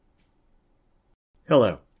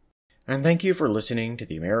Hello, and thank you for listening to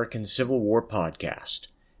the American Civil War Podcast,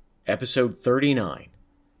 Episode 39,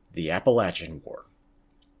 The Appalachian War,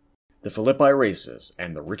 the Philippi Races,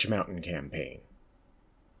 and the Rich Mountain Campaign.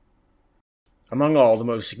 Among all the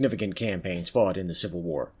most significant campaigns fought in the Civil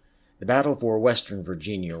War, the battle for Western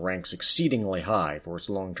Virginia ranks exceedingly high for its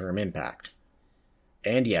long-term impact.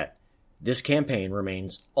 And yet, this campaign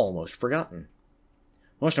remains almost forgotten.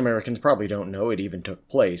 Most Americans probably don't know it even took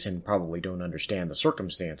place and probably don't understand the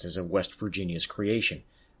circumstances of West Virginia's creation,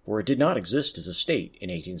 for it did not exist as a state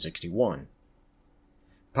in 1861.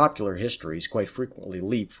 Popular histories quite frequently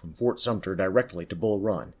leap from Fort Sumter directly to Bull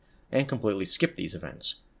Run, and completely skip these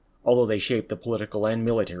events, although they shape the political and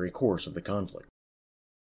military course of the conflict.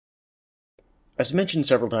 As mentioned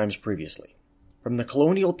several times previously, from the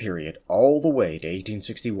colonial period all the way to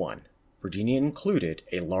 1861, Virginia included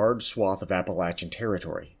a large swath of Appalachian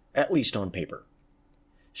territory, at least on paper,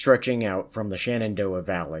 stretching out from the Shenandoah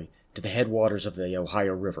Valley to the headwaters of the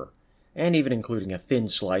Ohio River, and even including a thin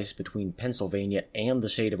slice between Pennsylvania and the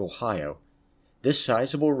state of Ohio. This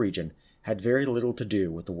sizable region had very little to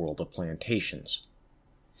do with the world of plantations.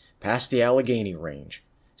 Past the Allegheny Range,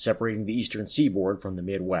 separating the eastern seaboard from the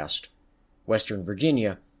Midwest, Western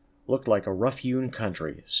Virginia looked like a rough-hewn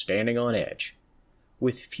country standing on edge,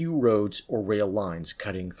 with few roads or rail lines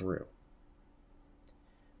cutting through.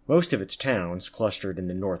 Most of its towns clustered in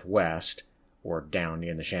the northwest, or down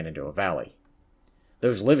in the Shenandoah Valley.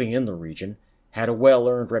 Those living in the region had a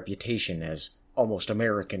well-earned reputation as almost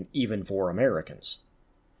American even for Americans.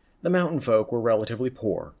 The mountain folk were relatively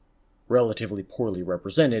poor, relatively poorly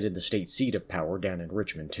represented in the state seat of power down in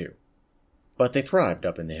Richmond, too. But they thrived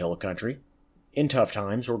up in the hill country, in tough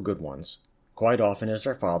times or good ones, quite often as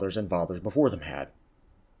their fathers and fathers before them had.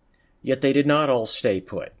 Yet they did not all stay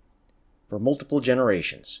put. For multiple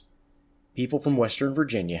generations, people from Western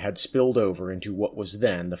Virginia had spilled over into what was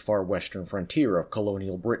then the far western frontier of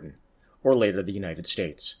colonial Britain, or later the United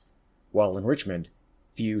States, while in Richmond,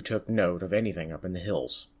 few took note of anything up in the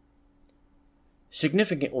hills.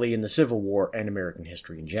 Significantly in the Civil War and American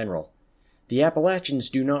history in general, the Appalachians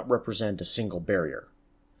do not represent a single barrier.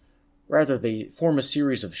 Rather, they form a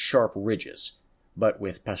series of sharp ridges, but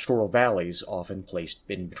with pastoral valleys often placed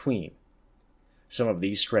in between. Some of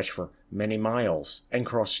these stretch for many miles and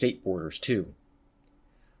cross state borders too.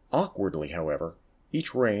 Awkwardly, however,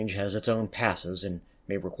 each range has its own passes and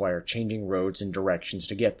may require changing roads and directions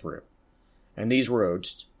to get through. And these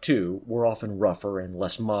roads, too, were often rougher and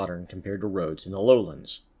less modern compared to roads in the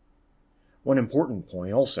lowlands. One important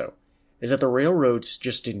point, also, is that the railroads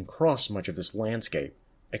just didn't cross much of this landscape,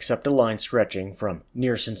 except a line stretching from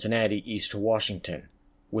near Cincinnati east to Washington,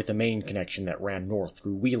 with a main connection that ran north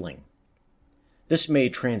through Wheeling. This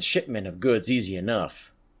made transshipment of goods easy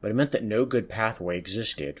enough, but it meant that no good pathway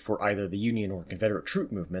existed for either the Union or Confederate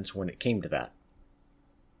troop movements when it came to that.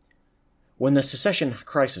 When the secession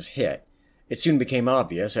crisis hit, it soon became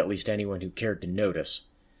obvious, at least anyone who cared to notice,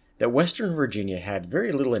 that Western Virginia had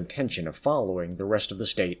very little intention of following the rest of the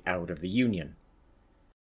state out of the Union.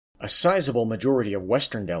 A sizable majority of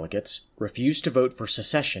Western delegates refused to vote for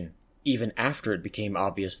secession even after it became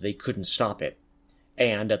obvious they couldn't stop it,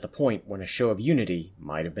 and at the point when a show of unity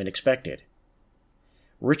might have been expected.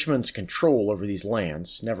 Richmond's control over these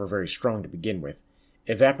lands, never very strong to begin with,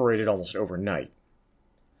 evaporated almost overnight.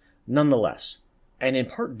 Nonetheless, and in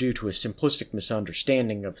part due to a simplistic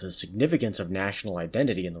misunderstanding of the significance of national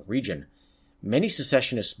identity in the region, many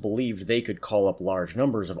secessionists believed they could call up large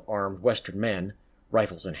numbers of armed Western men,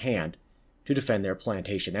 rifles in hand, to defend their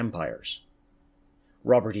plantation empires.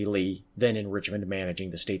 Robert E. Lee, then in Richmond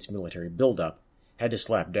managing the state's military buildup, had to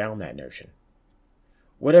slap down that notion.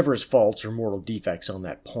 Whatever his faults or moral defects on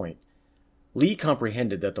that point, Lee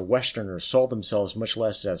comprehended that the Westerners saw themselves much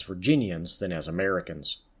less as Virginians than as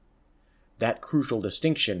Americans. That crucial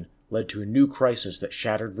distinction led to a new crisis that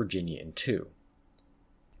shattered Virginia in two.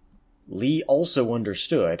 Lee also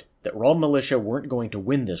understood that raw militia weren't going to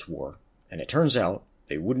win this war, and it turns out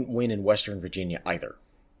they wouldn't win in Western Virginia either.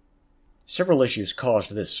 Several issues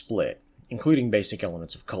caused this split, including basic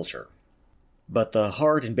elements of culture. But the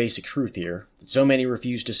hard and basic truth here, that so many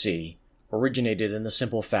refuse to see, originated in the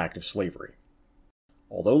simple fact of slavery.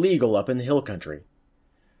 Although legal up in the hill country,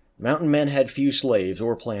 mountain men had few slaves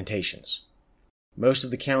or plantations. Most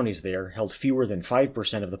of the counties there held fewer than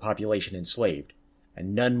 5% of the population enslaved,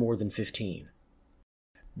 and none more than 15.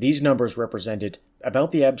 These numbers represented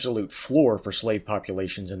about the absolute floor for slave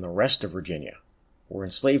populations in the rest of Virginia, where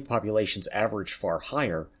enslaved populations averaged far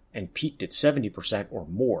higher and peaked at 70% or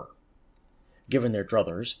more. Given their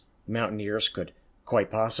druthers, the mountaineers could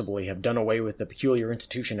quite possibly have done away with the peculiar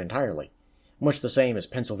institution entirely, much the same as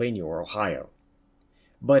Pennsylvania or Ohio.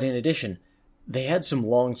 But in addition, they had some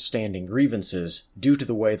long-standing grievances due to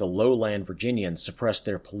the way the lowland Virginians suppressed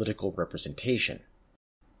their political representation.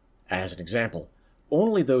 As an example,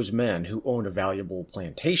 only those men who owned a valuable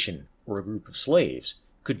plantation or a group of slaves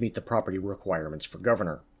could meet the property requirements for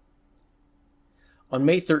governor. On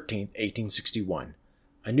May 13, 1861,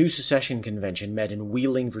 a new secession convention met in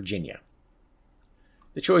Wheeling, Virginia.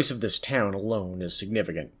 The choice of this town alone is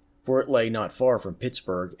significant, for it lay not far from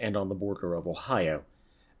Pittsburgh and on the border of Ohio,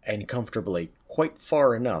 and comfortably quite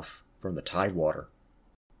far enough from the tidewater.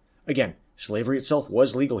 Again, slavery itself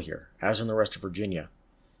was legal here, as in the rest of Virginia,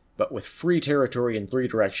 but with free territory in three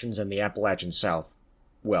directions and the Appalachian South,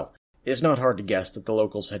 well, it's not hard to guess that the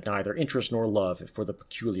locals had neither interest nor love for the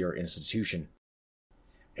peculiar institution.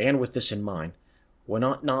 And with this in mind, one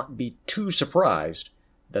ought not be too surprised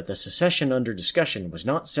that the secession under discussion was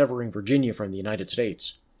not severing Virginia from the United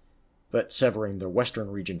States, but severing the western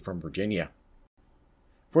region from Virginia.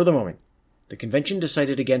 For the moment, the convention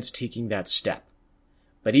decided against taking that step,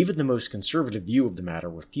 but even the most conservative view of the matter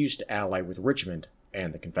refused to ally with Richmond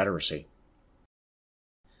and the Confederacy.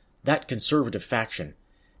 That conservative faction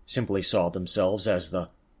simply saw themselves as the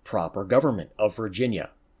proper government of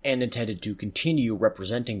Virginia and intended to continue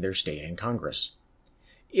representing their state in Congress.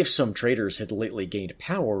 If some traitors had lately gained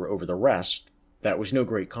power over the rest, that was no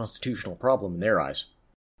great constitutional problem in their eyes.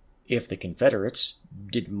 If the Confederates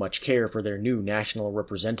didn't much care for their new national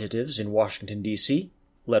representatives in Washington, D.C.,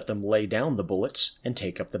 let them lay down the bullets and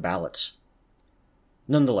take up the ballots.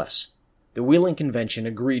 Nonetheless, the Wheeling Convention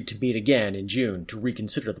agreed to meet again in June to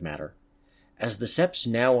reconsider the matter, as the steps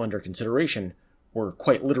now under consideration were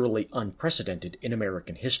quite literally unprecedented in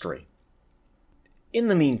American history. In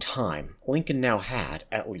the meantime, Lincoln now had,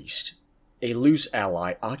 at least, a loose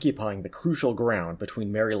ally occupying the crucial ground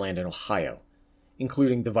between Maryland and Ohio,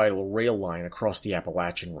 including the vital rail line across the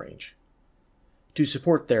Appalachian Range. To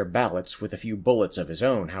support their ballots with a few bullets of his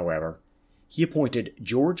own, however, he appointed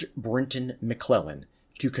George Brinton McClellan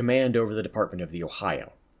to command over the Department of the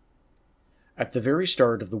Ohio. At the very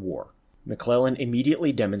start of the war, McClellan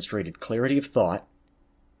immediately demonstrated clarity of thought,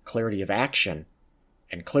 clarity of action,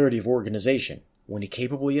 and clarity of organization when he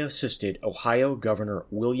capably assisted Ohio Governor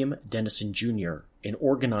William Dennison, Jr. in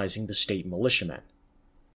organizing the state militiamen.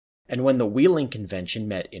 And when the Wheeling Convention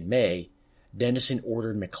met in May, Dennison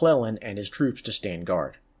ordered McClellan and his troops to stand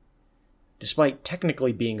guard. Despite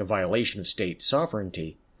technically being a violation of state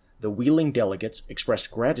sovereignty, the Wheeling delegates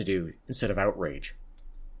expressed gratitude instead of outrage.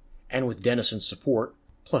 And with Dennison's support,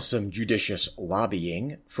 plus some judicious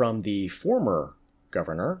lobbying from the former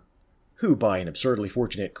governor, who by an absurdly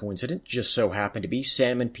fortunate coincidence just so happened to be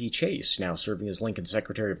Salmon P. Chase, now serving as Lincoln's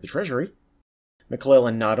Secretary of the Treasury,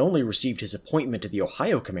 McClellan not only received his appointment to the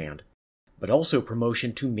Ohio Command, but also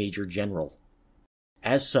promotion to Major General.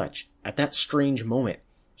 As such, at that strange moment,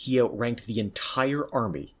 he outranked the entire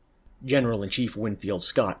army, General-in-Chief Winfield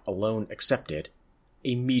Scott alone excepted,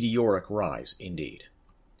 a meteoric rise indeed.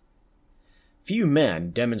 Few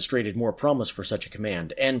men demonstrated more promise for such a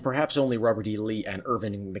command, and perhaps only Robert E. Lee and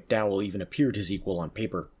Irvin McDowell even appeared his equal on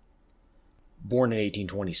paper. Born in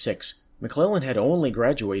 1826, McClellan had only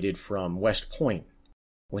graduated from West Point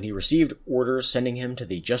when he received orders sending him to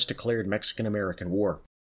the just-declared Mexican-American War.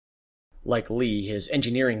 Like Lee, his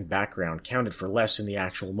engineering background counted for less in the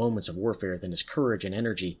actual moments of warfare than his courage and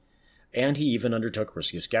energy, and he even undertook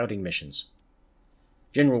risky scouting missions.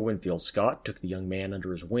 General Winfield Scott took the young man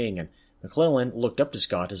under his wing, and McClellan looked up to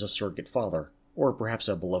Scott as a surrogate father, or perhaps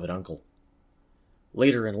a beloved uncle.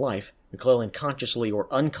 Later in life, McClellan consciously or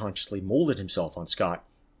unconsciously molded himself on Scott,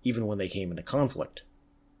 even when they came into conflict.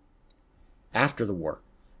 After the war,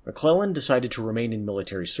 McClellan decided to remain in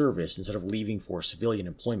military service instead of leaving for civilian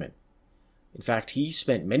employment. In fact, he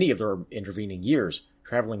spent many of the intervening years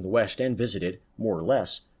traveling the West and visited, more or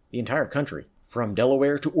less, the entire country, from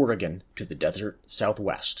Delaware to Oregon to the desert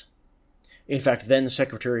Southwest. In fact, then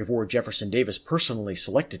Secretary of War Jefferson Davis personally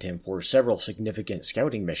selected him for several significant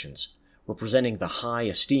scouting missions, representing the high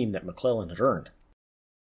esteem that McClellan had earned.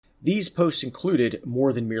 These posts included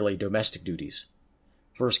more than merely domestic duties.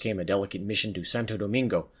 First came a delicate mission to Santo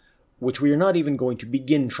Domingo, which we are not even going to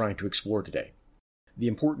begin trying to explore today. The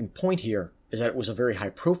important point here is that it was a very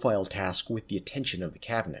high-profile task with the attention of the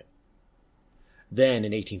cabinet. Then,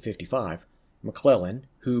 in 1855, McClellan,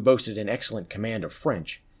 who boasted an excellent command of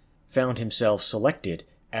French, found himself selected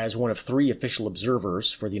as one of 3 official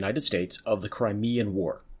observers for the United States of the Crimean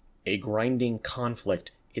War, a grinding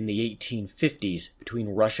conflict in the 1850s between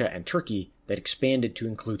Russia and Turkey that expanded to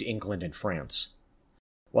include England and France.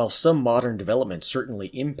 While some modern developments certainly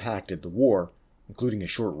impacted the war, including a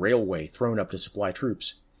short railway thrown up to supply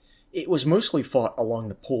troops, It was mostly fought along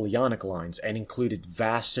Napoleonic lines and included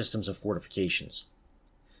vast systems of fortifications.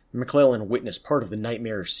 McClellan witnessed part of the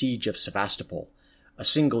nightmarish siege of Sevastopol, a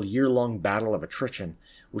single year-long battle of attrition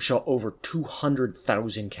which saw over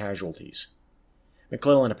 200,000 casualties.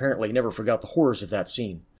 McClellan apparently never forgot the horrors of that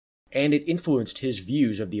scene, and it influenced his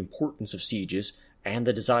views of the importance of sieges and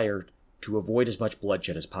the desire to avoid as much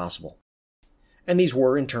bloodshed as possible. And these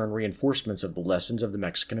were, in turn, reinforcements of the lessons of the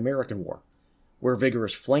Mexican-American War, where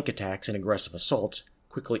vigorous flank attacks and aggressive assaults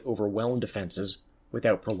quickly overwhelmed defenses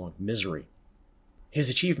without prolonged misery. His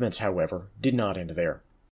achievements, however, did not end there.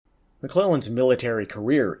 McClellan's military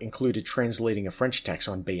career included translating a French text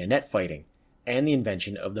on bayonet fighting and the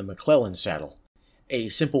invention of the McClellan saddle, a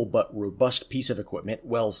simple but robust piece of equipment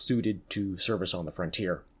well suited to service on the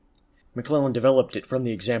frontier. McClellan developed it from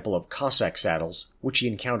the example of Cossack saddles, which he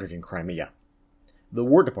encountered in Crimea. The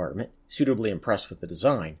War Department, suitably impressed with the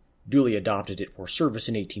design, duly adopted it for service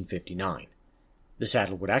in 1859. The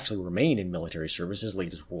saddle would actually remain in military service as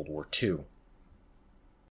late as World War II.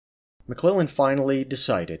 McClellan finally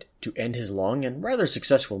decided to end his long and rather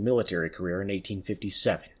successful military career in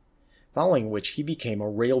 1857, following which he became a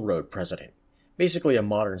railroad president, basically a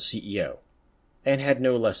modern CEO, and had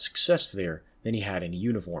no less success there than he had in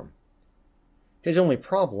uniform. His only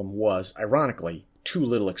problem was, ironically, too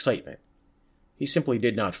little excitement. He simply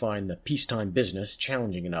did not find the peacetime business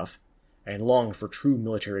challenging enough, and longed for true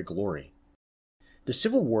military glory. The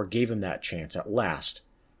Civil War gave him that chance at last,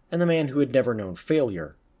 and the man who had never known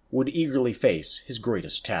failure would eagerly face his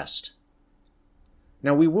greatest test.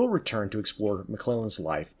 Now we will return to explore McClellan's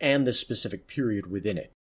life and the specific period within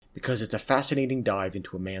it, because it's a fascinating dive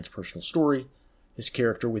into a man's personal story, his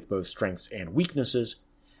character with both strengths and weaknesses,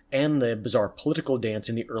 and the bizarre political dance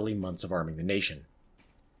in the early months of arming the nation.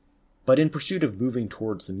 But in pursuit of moving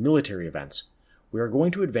towards the military events, we are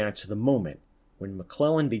going to advance to the moment when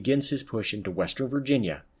McClellan begins his push into Western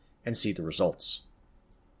Virginia and see the results.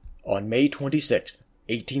 On May 26,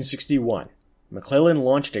 1861, McClellan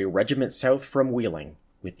launched a regiment south from Wheeling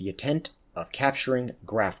with the intent of capturing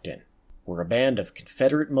Grafton, where a band of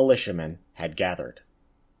Confederate militiamen had gathered.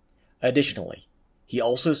 Additionally, he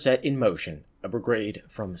also set in motion a brigade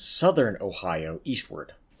from southern Ohio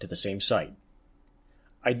eastward to the same site.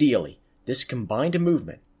 Ideally, this combined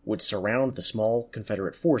movement would surround the small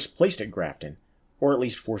Confederate force placed at Grafton, or at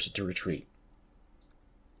least force it to retreat.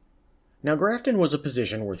 Now, Grafton was a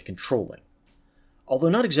position worth controlling. Although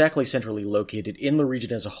not exactly centrally located in the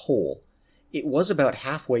region as a whole, it was about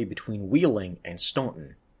halfway between Wheeling and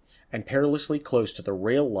Staunton, and perilously close to the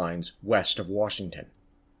rail lines west of Washington.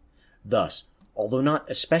 Thus, although not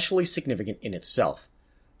especially significant in itself,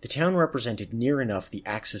 the town represented near enough the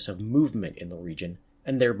axis of movement in the region,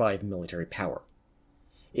 and thereby of military power.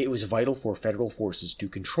 It was vital for federal forces to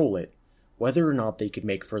control it, whether or not they could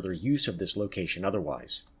make further use of this location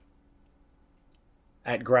otherwise.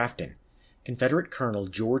 At Grafton, Confederate Colonel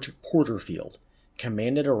George Porterfield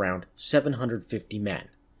commanded around 750 men,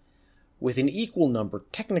 with an equal number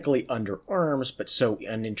technically under arms but so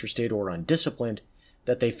uninterested or undisciplined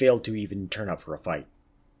that they failed to even turn up for a fight.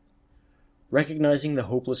 Recognizing the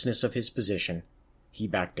hopelessness of his position, he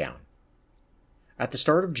backed down. At the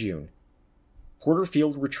start of June,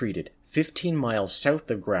 Porterfield retreated 15 miles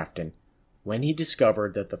south of Grafton when he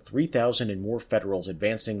discovered that the 3,000 and more Federals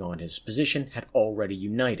advancing on his position had already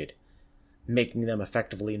united, making them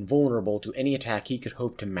effectively invulnerable to any attack he could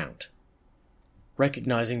hope to mount.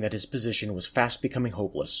 Recognizing that his position was fast becoming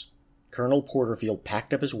hopeless, Colonel Porterfield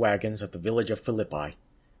packed up his wagons at the village of Philippi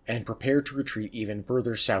and prepared to retreat even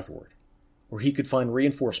further southward, where he could find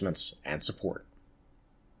reinforcements and support.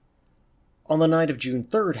 On the night of June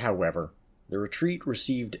 3rd, however, the retreat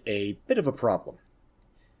received a bit of a problem.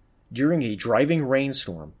 During a driving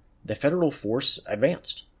rainstorm, the Federal force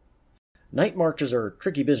advanced. Night marches are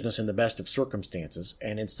tricky business in the best of circumstances,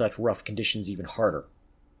 and in such rough conditions even harder.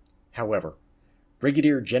 However,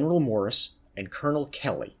 Brigadier General Morris and Colonel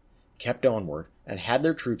Kelly kept onward and had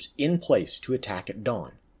their troops in place to attack at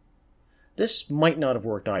dawn. This might not have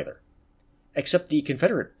worked either, except the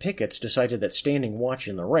Confederate pickets decided that standing watch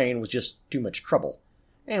in the rain was just too much trouble,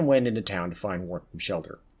 and went into town to find warmth and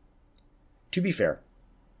shelter. To be fair,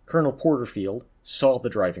 Colonel Porterfield saw the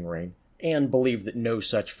driving rain and believed that no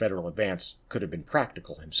such Federal advance could have been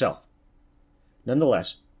practical himself.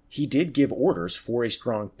 Nonetheless, he did give orders for a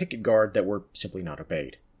strong picket guard that were simply not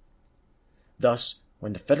obeyed. Thus,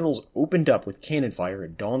 when the Federals opened up with cannon fire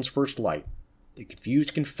at dawn's first light, the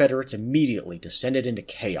confused Confederates immediately descended into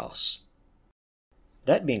chaos.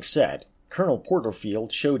 That being said, Colonel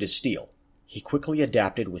Porterfield showed his steel. He quickly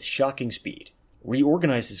adapted with shocking speed,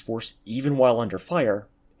 reorganized his force even while under fire,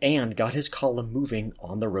 and got his column moving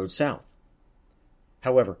on the road south.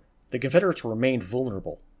 However, the Confederates remained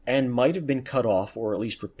vulnerable and might have been cut off or at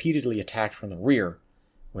least repeatedly attacked from the rear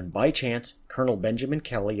when by chance Colonel Benjamin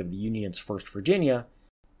Kelly of the Union's 1st Virginia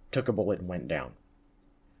took a bullet and went down.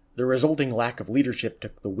 The resulting lack of leadership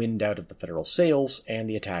took the wind out of the Federal sails and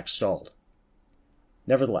the attack stalled.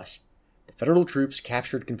 Nevertheless, the Federal troops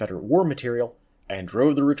captured Confederate war material and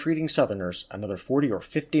drove the retreating Southerners another 40 or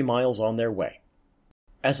 50 miles on their way.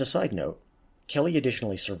 As a side note, Kelly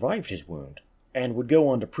additionally survived his wound and would go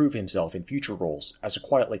on to prove himself in future roles as a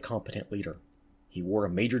quietly competent leader. He wore a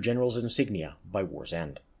major general's insignia by war's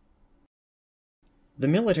end. The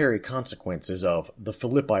military consequences of the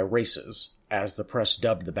Philippi races, as the press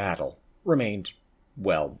dubbed the battle, remained,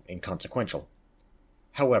 well, inconsequential.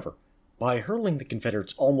 However, by hurling the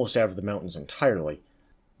Confederates almost out of the mountains entirely,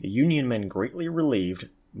 the Union men greatly relieved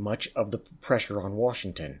much of the pressure on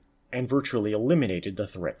Washington and virtually eliminated the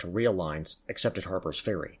threat to rail lines except at Harper's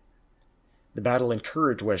Ferry. The battle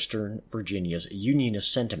encouraged Western Virginia's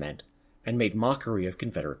Unionist sentiment and made mockery of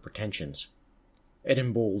Confederate pretensions. It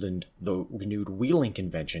emboldened the renewed Wheeling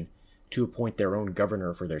Convention to appoint their own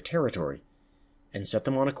governor for their territory, and set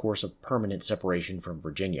them on a course of permanent separation from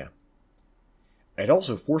Virginia. It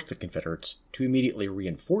also forced the Confederates to immediately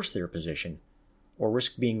reinforce their position, or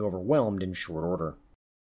risk being overwhelmed in short order.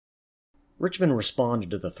 Richmond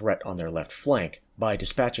responded to the threat on their left flank by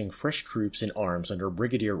dispatching fresh troops in arms under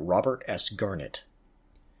Brigadier Robert S. Garnett.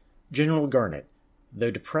 General Garnett,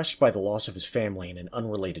 though depressed by the loss of his family in an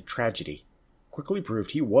unrelated tragedy, quickly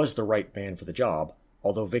proved he was the right man for the job,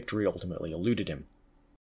 although victory ultimately eluded him.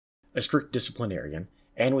 A strict disciplinarian,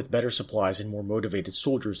 and with better supplies and more motivated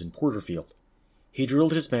soldiers in Porterfield, he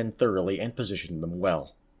drilled his men thoroughly and positioned them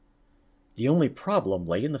well. The only problem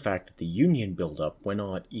lay in the fact that the Union buildup went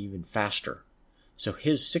on even faster, so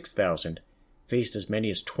his 6,000 faced as many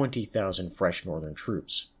as 20,000 fresh Northern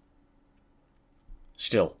troops.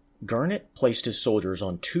 Still, Garnett placed his soldiers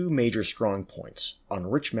on two major strong points, on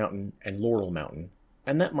Rich Mountain and Laurel Mountain,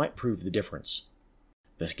 and that might prove the difference.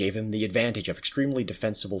 This gave him the advantage of extremely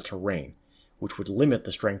defensible terrain, which would limit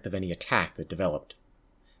the strength of any attack that developed.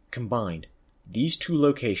 Combined, these two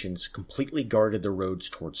locations completely guarded the roads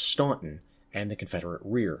towards Staunton and the Confederate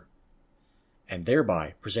rear, and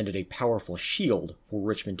thereby presented a powerful shield for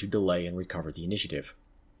Richmond to delay and recover the initiative.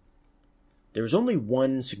 There was only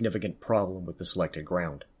one significant problem with the selected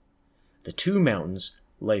ground. The two mountains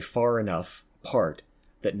lay far enough apart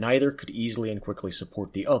that neither could easily and quickly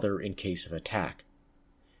support the other in case of attack.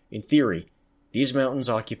 In theory, these mountains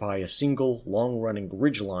occupy a single, long-running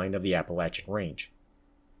ridgeline of the Appalachian Range.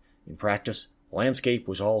 In practice, the landscape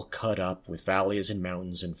was all cut up with valleys and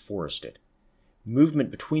mountains and forested.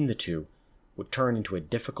 Movement between the two would turn into a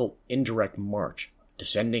difficult, indirect march,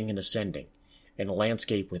 descending and ascending, in a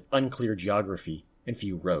landscape with unclear geography and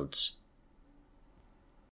few roads.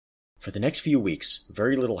 For the next few weeks,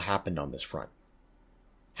 very little happened on this front.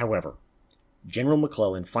 However, General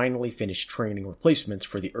McClellan finally finished training replacements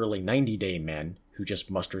for the early 90-day men who just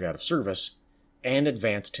mustered out of service, and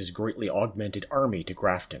advanced his greatly augmented army to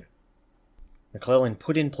Grafton. McClellan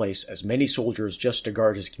put in place as many soldiers just to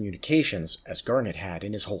guard his communications as Garnett had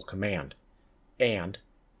in his whole command, and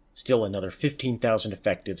still another 15,000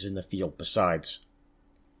 effectives in the field besides.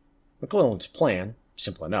 McClellan's plan,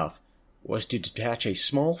 simple enough, was to detach a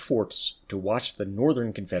small force to watch the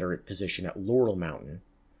northern Confederate position at Laurel Mountain,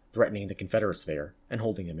 threatening the Confederates there and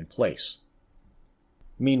holding them in place.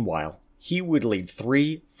 Meanwhile, he would lead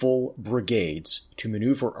 3 full brigades to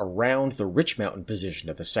maneuver around the Rich Mountain position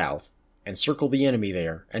to the south, and circle the enemy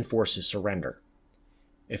there and force his surrender.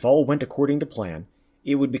 If all went according to plan,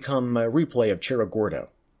 it would become a replay of Cerro Gordo.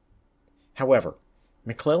 However,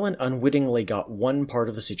 McClellan unwittingly got one part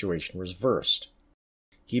of the situation reversed.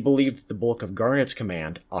 He believed that the bulk of Garnett's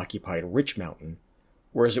command occupied Rich Mountain,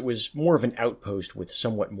 whereas it was more of an outpost with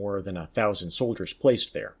somewhat more than 1,000 soldiers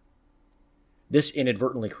placed there. This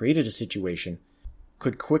inadvertently created a situation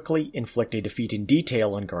could quickly inflict a defeat in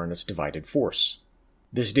detail on Garnett's divided force.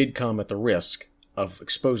 This did come at the risk of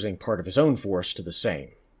exposing part of his own force to the same.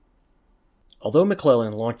 Although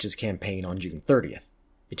McClellan launched his campaign on June 30th,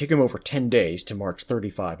 it took him over 10 days to march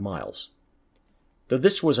 35 miles. Though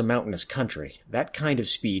this was a mountainous country, that kind of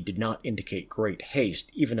speed did not indicate great haste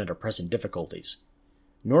even under present difficulties,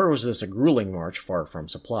 nor was this a grueling march far from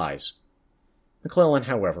supplies. McClellan,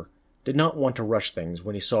 however, did not want to rush things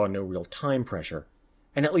when he saw no real time pressure,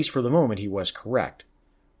 and at least for the moment he was correct,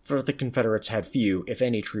 for the Confederates had few, if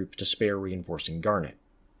any, troops to spare reinforcing Garnett.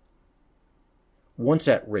 Once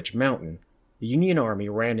at Rich Mountain, the Union Army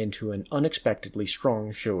ran into an unexpectedly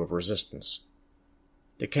strong show of resistance.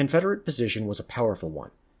 The Confederate position was a powerful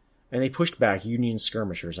one, and they pushed back Union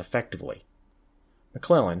skirmishers effectively.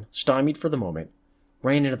 McClellan, stymied for the moment,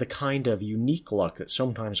 ran into the kind of unique luck that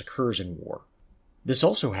sometimes occurs in war. This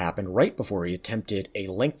also happened right before he attempted a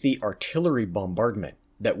lengthy artillery bombardment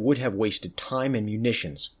that would have wasted time and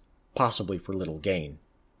munitions, possibly for little gain.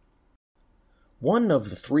 One of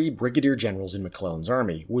the 3 brigadier generals in McClellan's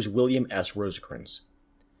army was William S. Rosecrans.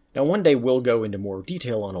 Now, one day we'll go into more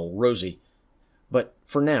detail on old Rosie, but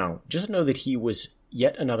for now, just know that he was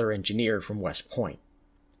yet another engineer from West Point.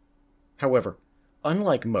 However,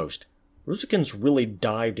 unlike most, Rosecrans really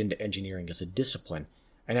dived into engineering as a discipline,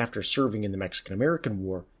 and after serving in the Mexican-American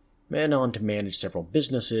War, went on to manage several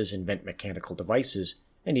businesses, invent mechanical devices,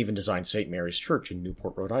 and even design St. Mary's Church in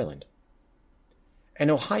Newport, Rhode Island. An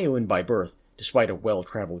Ohioan by birth, despite a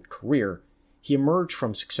well-traveled career, he emerged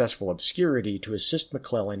from successful obscurity to assist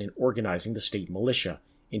McClellan in organizing the state militia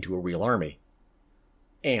into a real army.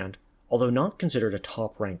 And, although not considered a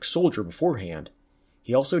top-ranked soldier beforehand,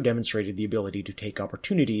 he also demonstrated the ability to take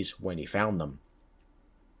opportunities when he found them.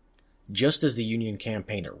 Just as the Union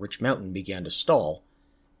campaign at Rich Mountain began to stall,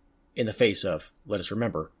 in the face of, let us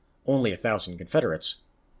remember, only 1,000 Confederates,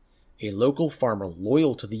 a local farmer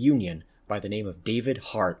loyal to the Union by the name of David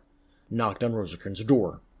Hart knocked on Rosecrans'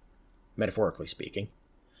 door, metaphorically speaking,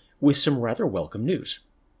 with some rather welcome news.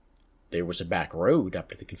 There was a back road up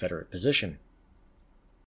to the Confederate position.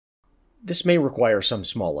 This may require some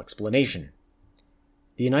small explanation.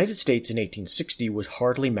 The United States in 1860 was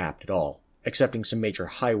hardly mapped at all, excepting some major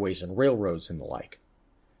highways and railroads and the like.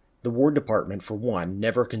 The War Department, for one,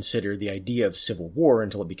 never considered the idea of civil war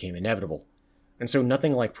until it became inevitable, and so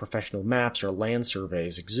nothing like professional maps or land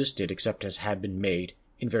surveys existed except as had been made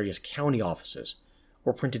in various county offices,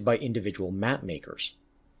 or printed by individual map makers.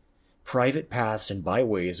 Private paths and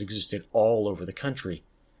byways existed all over the country,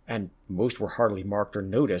 and most were hardly marked or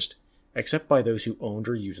noticed, except by those who owned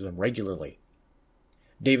or used them regularly.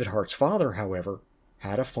 David Hart's father, however,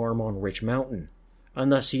 had a farm on Rich Mountain,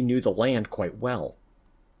 and thus he knew the land quite well.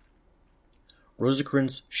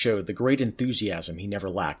 Rosecrans showed the great enthusiasm he never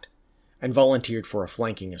lacked, and volunteered for a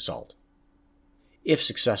flanking assault. If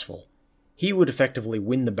successful, he would effectively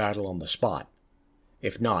win the battle on the spot.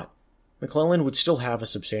 If not, McClellan would still have a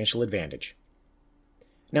substantial advantage.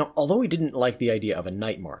 Now, although he didn't like the idea of a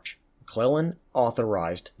night march, McClellan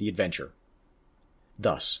authorized the adventure.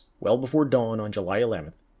 Thus, well before dawn on July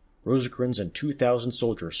 11th, Rosecrans and 2,000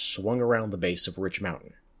 soldiers swung around the base of Rich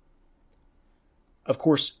Mountain. Of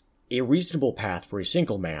course, a reasonable path for a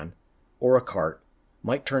single man, or a cart,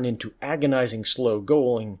 might turn into agonizing slow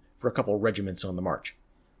going for a couple regiments on the march,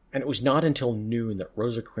 and it was not until noon that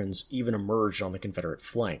Rosecrans even emerged on the Confederate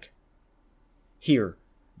flank. Here,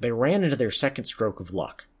 they ran into their second stroke of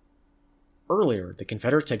luck. Earlier, the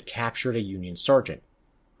Confederates had captured a Union sergeant,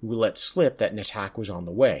 who let slip that an attack was on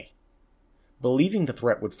the way. Believing the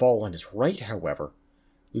threat would fall on his right, however,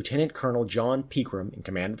 Lieutenant Colonel John Pegram, in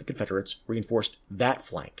command of the Confederates, reinforced that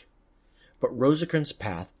flank. But Rosecrans'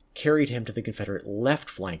 path carried him to the Confederate left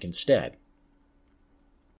flank instead.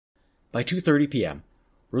 By 2:30 p.m.,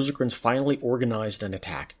 Rosecrans finally organized an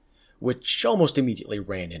attack, which almost immediately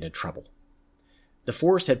ran into trouble. The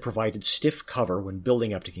force had provided stiff cover when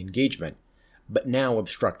building up to the engagement, but now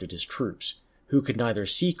obstructed his troops, who could neither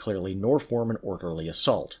see clearly nor form an orderly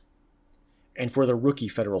assault. And for the rookie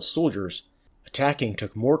Federal soldiers, attacking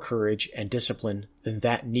took more courage and discipline than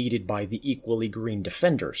that needed by the equally green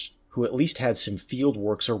defenders, who at least had some field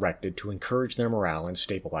works erected to encourage their morale and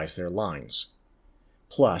stabilize their lines.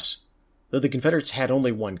 Plus, though the Confederates had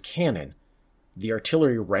only one cannon, the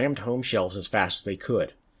artillery rammed home shells as fast as they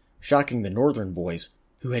could, shocking the Northern boys,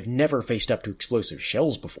 who had never faced up to explosive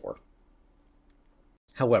shells before.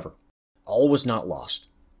 However, all was not lost.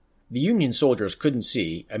 The Union soldiers couldn't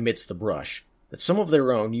see, amidst the brush, that some of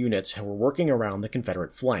their own units were working around the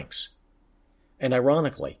Confederate flanks. And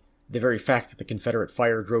ironically, the very fact that the Confederate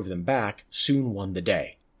fire drove them back soon won the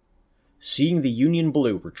day. Seeing the Union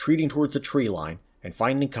blue retreating towards the tree line and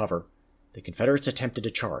finding cover, the Confederates attempted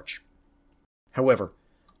to charge. However,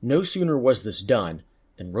 no sooner was this done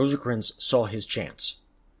than Rosecrans saw his chance.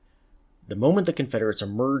 The moment the Confederates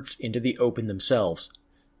emerged into the open themselves,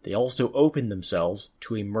 they also opened themselves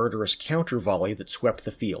to a murderous counter-volley that swept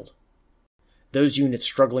the field. Those units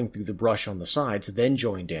struggling through the brush on the sides then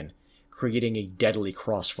joined in, creating a deadly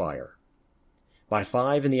crossfire. By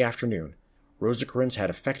 5 in the afternoon, Rosecrans had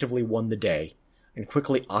effectively won the day and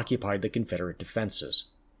quickly occupied the Confederate defenses.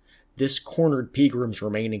 This cornered Pegram's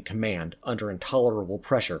remaining command under intolerable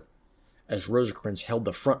pressure, as Rosecrans held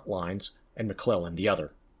the front lines and McClellan the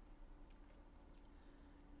other.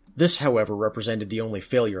 This, however, represented the only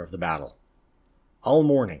failure of the battle. All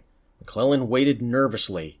morning, McClellan waited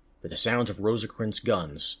nervously were the sounds of Rosecrans'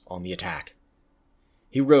 guns on the attack.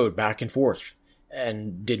 He rode back and forth,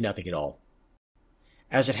 and did nothing at all.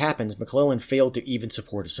 As it happens, McClellan failed to even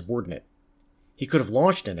support a subordinate. He could have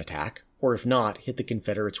launched an attack, or if not, hit the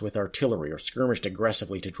Confederates with artillery or skirmished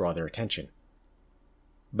aggressively to draw their attention.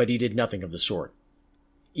 But he did nothing of the sort,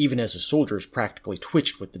 even as his soldiers practically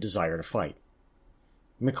twitched with the desire to fight.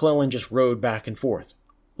 McClellan just rode back and forth,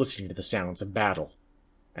 listening to the sounds of battle,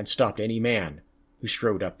 and stopped any man who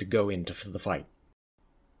strode up to go into the fight.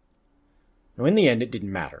 Now, in the end, it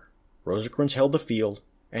didn't matter. Rosecrans held the field,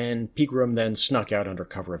 and Pegram then snuck out under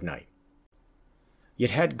cover of night.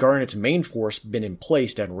 Yet had Garnett's main force been in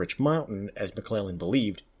place at Rich Mountain, as McClellan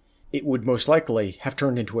believed, it would most likely have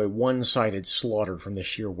turned into a one-sided slaughter from the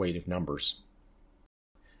sheer weight of numbers.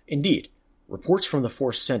 Indeed, reports from the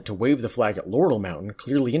force sent to wave the flag at Laurel Mountain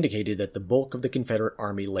clearly indicated that the bulk of the Confederate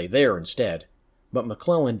army lay there instead, but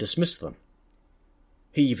McClellan dismissed them.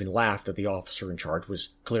 He even laughed that the officer in charge was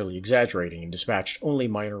clearly exaggerating and dispatched only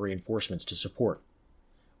minor reinforcements to support,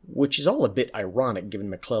 which is all a bit ironic given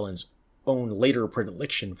McClellan's own later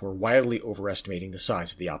predilection for wildly overestimating the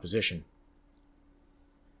size of the opposition.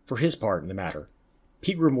 For his part in the matter,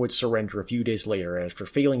 Pegram would surrender a few days later after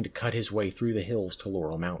failing to cut his way through the hills to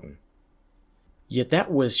Laurel Mountain. Yet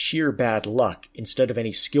that was sheer bad luck instead of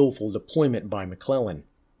any skillful deployment by McClellan.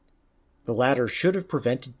 The latter should have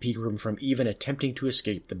prevented Pegram from even attempting to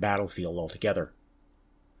escape the battlefield altogether.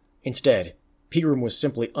 Instead, Pegram was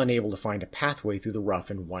simply unable to find a pathway through the rough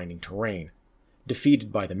and winding terrain,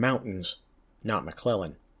 defeated by the mountains, not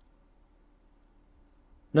McClellan.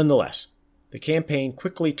 Nonetheless, the campaign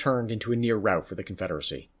quickly turned into a near rout for the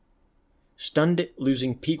Confederacy. Stunned at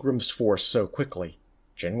losing Pegram's force so quickly,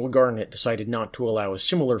 General Garnett decided not to allow a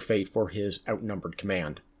similar fate for his outnumbered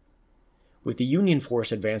command. With the Union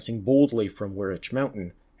force advancing boldly from Rich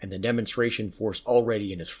Mountain, and the demonstration force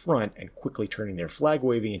already in his front and quickly turning their flag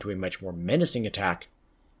waving into a much more menacing attack,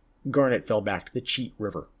 Garnett fell back to the Cheat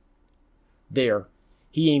River. There,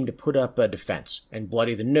 he aimed to put up a defense and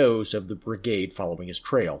bloody the nose of the brigade following his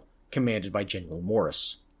trail, commanded by General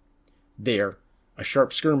Morris. There, a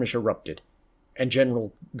sharp skirmish erupted, and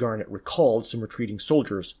General Garnett recalled some retreating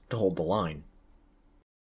soldiers to hold the line.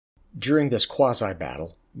 During this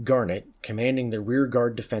quasi-battle, Garnett, commanding the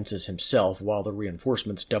rearguard defenses himself while the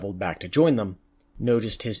reinforcements doubled back to join them,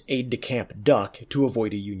 noticed his aide-de-camp duck to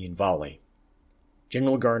avoid a Union volley.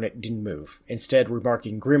 General Garnett didn't move, instead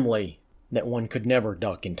remarking grimly that one could never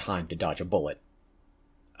duck in time to dodge a bullet.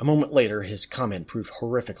 A moment later, his comment proved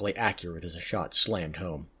horrifically accurate as a shot slammed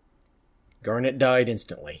home. Garnett died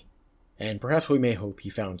instantly, and perhaps we may hope he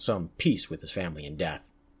found some peace with his family in death.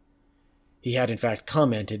 He had in fact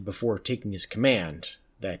commented before taking his command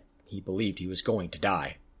that he believed he was going to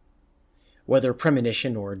die. Whether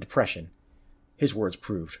premonition or depression, his words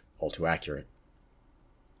proved all too accurate.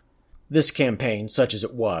 This campaign, such as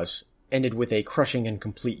it was, ended with a crushing and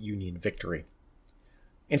complete Union victory.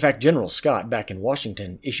 In fact, General Scott, back in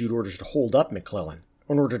Washington, issued orders to hold up McClellan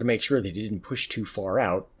in order to make sure that he didn't push too far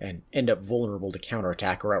out and end up vulnerable to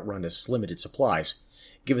counterattack or outrun his limited supplies,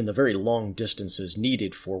 given the very long distances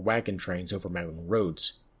needed for wagon trains over mountain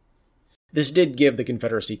roads. This did give the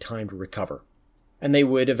Confederacy time to recover, and they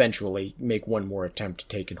would eventually make one more attempt to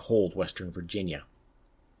take and hold Western Virginia.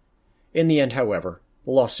 In the end, however,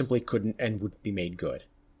 the loss simply couldn't and wouldn't be made good.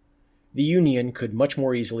 The Union could much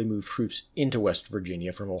more easily move troops into West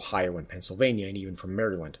Virginia from Ohio and Pennsylvania and even from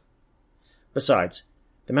Maryland. Besides,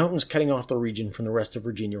 the mountains cutting off the region from the rest of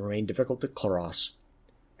Virginia remained difficult to cross,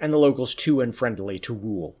 and the locals too unfriendly to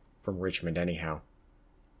rule from Richmond anyhow.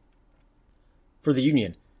 For the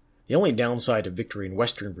Union, the only downside of victory in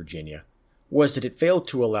Western Virginia was that it failed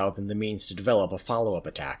to allow them the means to develop a follow-up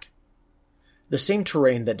attack. The same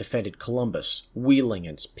terrain that defended Columbus, Wheeling,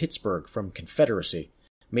 and Pittsburgh from Confederacy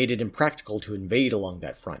made it impractical to invade along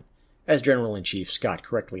that front, as General-in-Chief Scott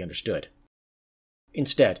correctly understood.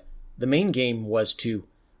 Instead, the main game was to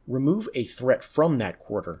remove a threat from that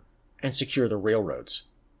quarter and secure the railroads.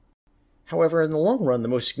 However, in the long run, the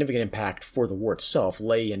most significant impact for the war itself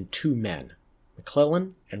lay in two men,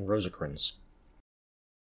 McClellan and Rosecrans.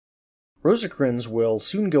 Rosecrans will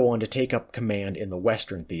soon go on to take up command in the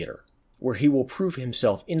Western Theater, where he will prove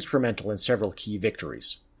himself instrumental in several key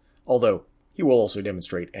victories, although he will also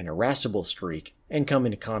demonstrate an irascible streak and come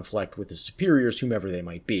into conflict with his superiors, whomever they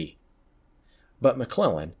might be. But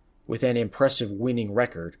McClellan, with an impressive winning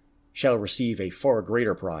record, shall receive a far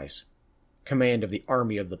greater prize, command of the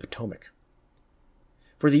Army of the Potomac.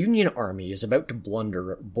 For the Union Army is about to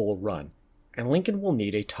blunder at Bull Run, and Lincoln will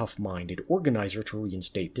need a tough-minded organizer to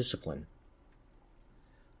reinstate discipline.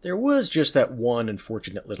 There was just that one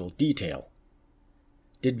unfortunate little detail.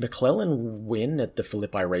 Did McClellan win at the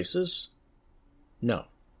Philippi races? No.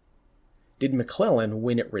 Did McClellan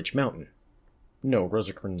win at Ridge Mountain? No,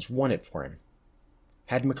 Rosecrans won it for him.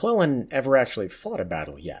 Had McClellan ever actually fought a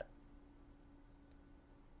battle yet?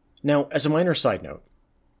 Now, as a minor side note,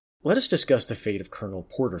 let us discuss the fate of Colonel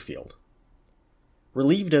Porterfield.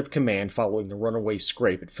 Relieved of command following the runaway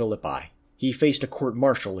scrape at Philippi, he faced a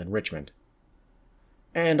court-martial in Richmond.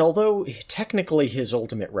 And although technically his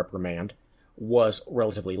ultimate reprimand was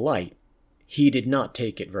relatively light, he did not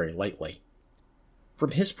take it very lightly.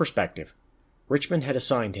 From his perspective, Richmond had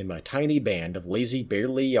assigned him a tiny band of lazy,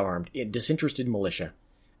 barely armed, disinterested militia,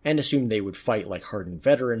 and assumed they would fight like hardened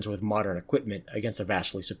veterans with modern equipment against a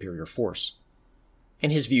vastly superior force.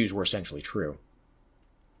 And his views were essentially true.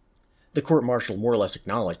 The court-martial more or less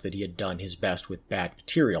acknowledged that he had done his best with bad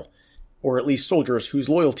material, or at least soldiers whose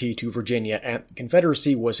loyalty to Virginia and the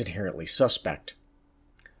Confederacy was inherently suspect.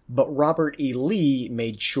 But Robert E. Lee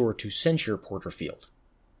made sure to censure Porterfield.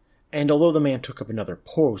 And although the man took up another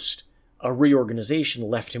post, a reorganization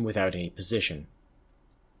left him without any position.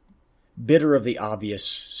 Bitter of the obvious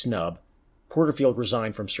snub, Porterfield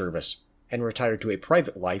resigned from service and retired to a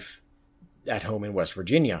private life at home in West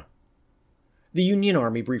Virginia. The Union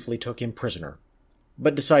Army briefly took him prisoner,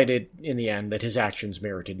 but decided in the end that his actions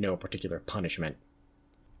merited no particular punishment.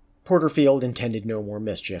 Porterfield intended no more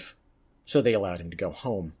mischief, so they allowed him to go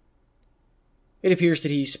home. It appears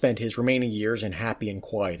that he spent his remaining years in happy and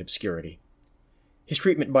quiet obscurity. His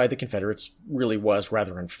treatment by the Confederates really was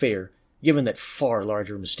rather unfair, given that far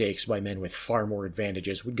larger mistakes by men with far more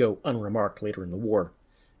advantages would go unremarked later in the war,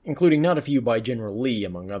 including not a few by General Lee,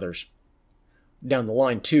 among others. Down the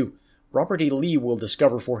line, too, Robert E. Lee will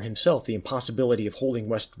discover for himself the impossibility of holding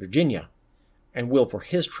West Virginia, and will, for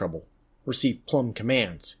his trouble, receive plum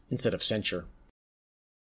commands instead of censure.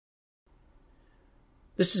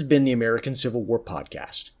 This has been the American Civil War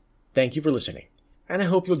Podcast. Thank you for listening, and I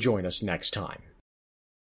hope you'll join us next time.